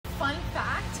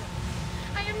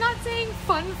saying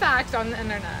fun fact on the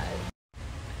internet.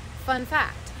 Fun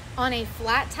fact. On a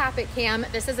flat Tappet cam,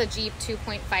 this is a Jeep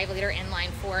 2.5 liter inline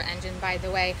 4 engine, by the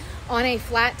way. On a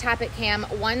flat Tappet cam,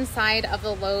 one side of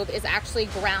the lobe is actually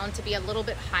ground to be a little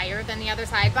bit higher than the other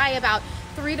side by about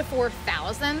 3 to 4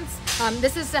 thousandths.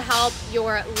 This is to help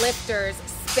your lifters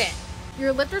spin.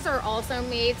 Your lifters are also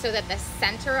made so that the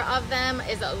center of them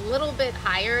is a little bit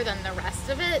higher than the rest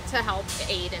of it to help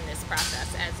aid in this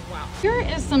process as well. Here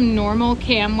is some normal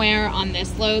cam wear on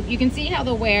this lobe. You can see how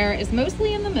the wear is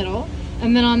mostly in the middle,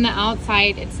 and then on the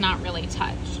outside, it's not really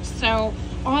touched. So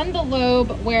on the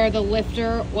lobe where the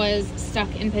lifter was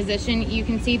stuck in position, you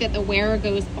can see that the wear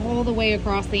goes all the way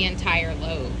across the entire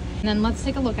lobe. And then let's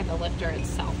take a look at the lifter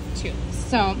itself too.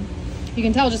 So you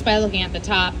can tell just by looking at the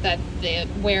top that the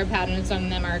wear patterns on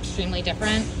them are extremely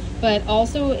different. But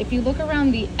also, if you look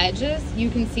around the edges, you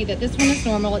can see that this one is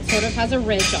normal. It sort of has a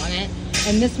ridge on it.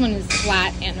 And this one is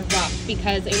flat and rough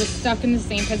because it was stuck in the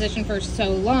same position for so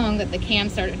long that the cam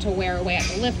started to wear away at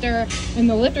the lifter, and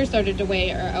the lifter started to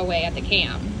wear away at the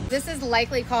cam. This is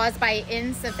likely caused by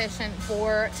insufficient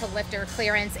bore to lifter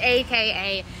clearance,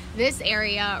 aka this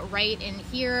area right in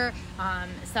here.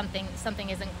 Something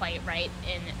isn't quite right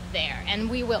in there, and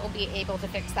we will be able to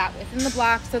fix that within the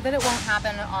block so that it won't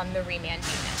happen on the reman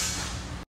unit.